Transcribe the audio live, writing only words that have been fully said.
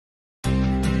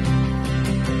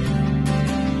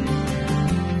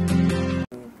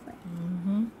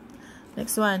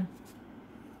Next one.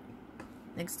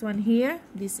 Next one here.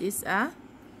 This is a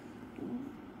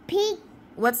pig.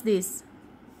 What's this?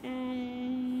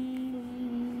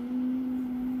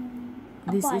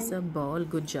 This ball. is a ball.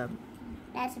 Good job.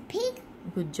 That's a pig.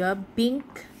 Good job. Pink.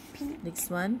 Pink.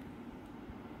 Next one.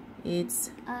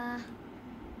 It's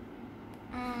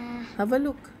have a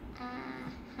look.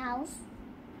 House.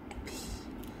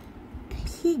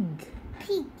 Pig.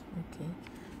 Pig. Okay.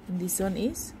 And this one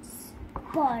is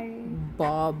Ball.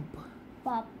 Bob.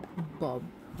 Bob. Bob.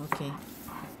 Okay.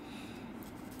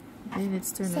 Then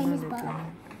let's turn Same as another Bob.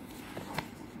 one.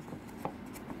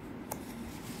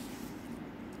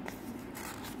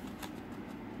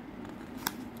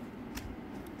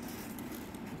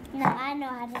 No, I know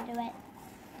how to do it.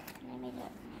 Let me do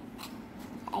it.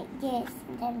 Like this,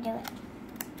 and then do it.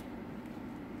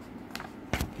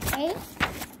 Okay?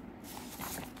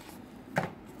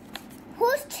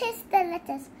 Who's chased the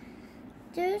letters?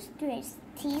 Those three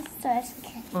T first.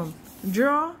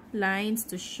 Draw lines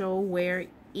to show where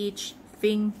each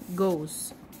thing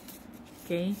goes.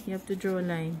 Okay, you have to draw a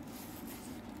line.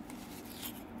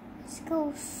 Let's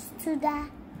go to the.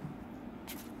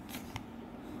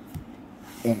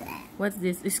 What's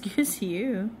this? Excuse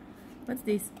you. What's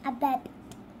this? A bed.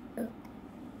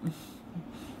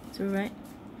 It's alright.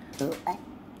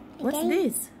 What's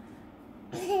this?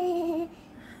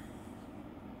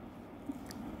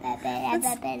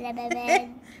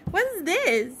 What's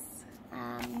this?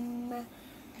 A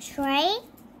tray.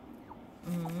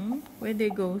 Where they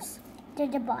goes? To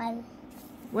the ball.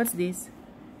 What's this?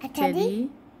 A teddy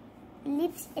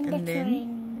lives in the And then? train.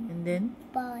 And then?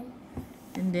 Ball.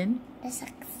 And then? The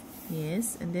socks.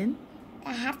 Yes. And then?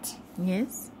 The hat.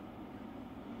 Yes.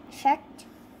 Shirt.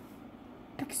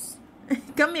 Books.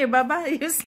 Come here, Baba. You